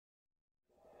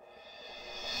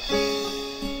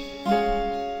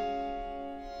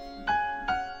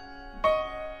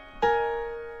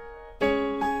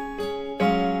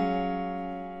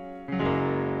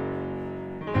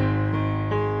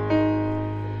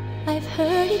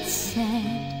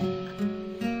said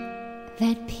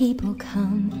that people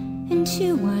come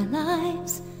into our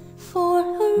lives for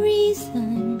a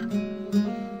reason,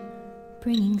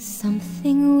 bringing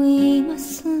something we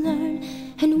must learn,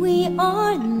 and we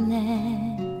are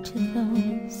led to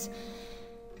those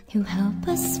who help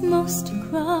us most to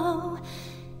grow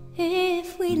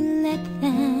if we let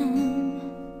them,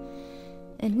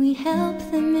 and we help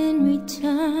them in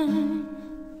return.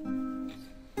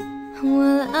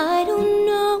 Well, I don't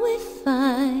know if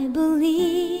I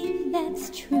believe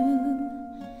that's true,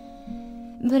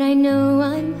 but I know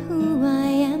I'm who I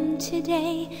am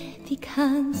today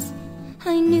because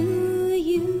I knew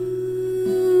you.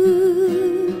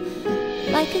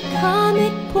 Like a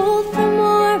comet pulled from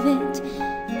orbit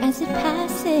as it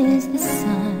passes the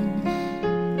sun,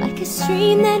 like a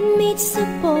stream that meets a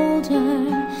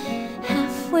boulder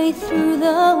halfway through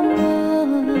the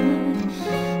wood.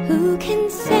 Who can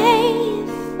say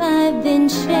if I've been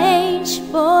changed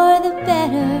for the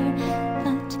better?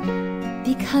 But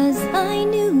because I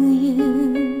knew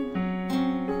you,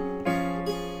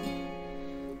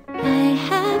 I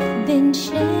have been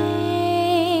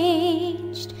changed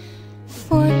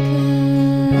for good.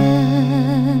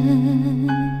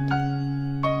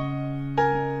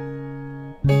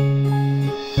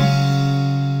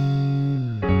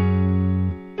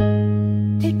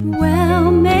 It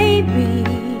well may be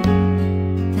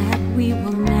that we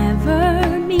will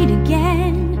never meet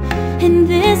again in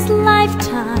this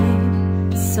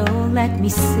lifetime, so let me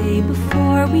say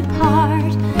before we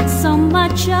part, so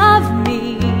much of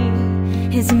me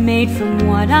is made from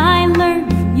what I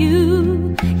learned from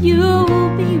you. You'll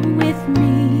be with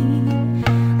me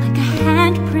like a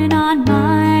handprint on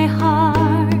my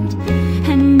heart,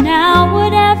 and now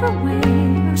whatever way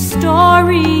our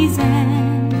stories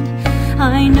end,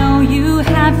 I know you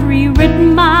have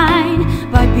rewritten mine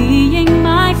by being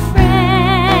my friend.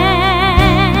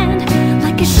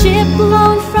 Like a ship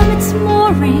blown from its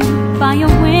mooring by a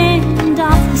wind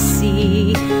off the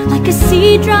sea, like a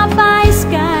sea drop by a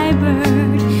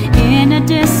skybird in a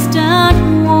distant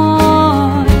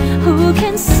war. Who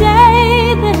can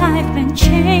say that I've been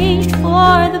changed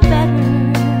for the better?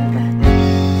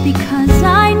 Because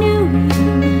I knew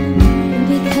you,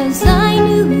 because I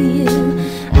knew you,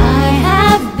 I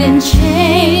have been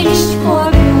changed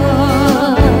for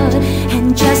good.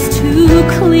 And just to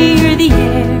clear the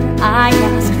air, I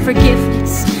ask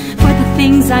forgiveness for the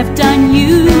things I've done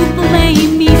you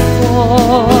blame me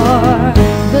for.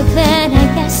 But then I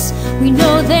guess we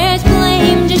know there's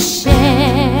blame to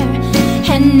share,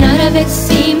 and none of it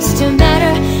seems to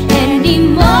matter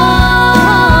anymore.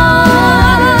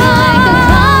 Like a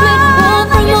comet pulled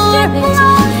from orbit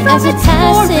as it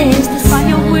passes the sun,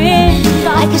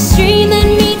 like a stream that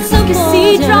meets a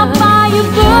boulder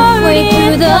halfway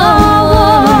through the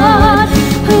wood.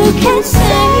 Who can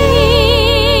say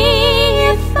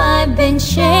if I've been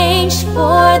changed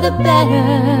for the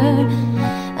better?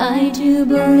 I do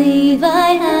believe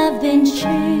I have been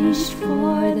changed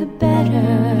for the better.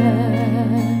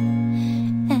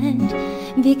 And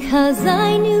because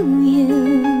I knew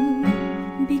you,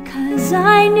 because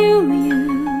I knew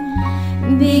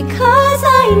you, because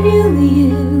I knew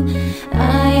you,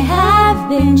 I have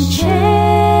been changed.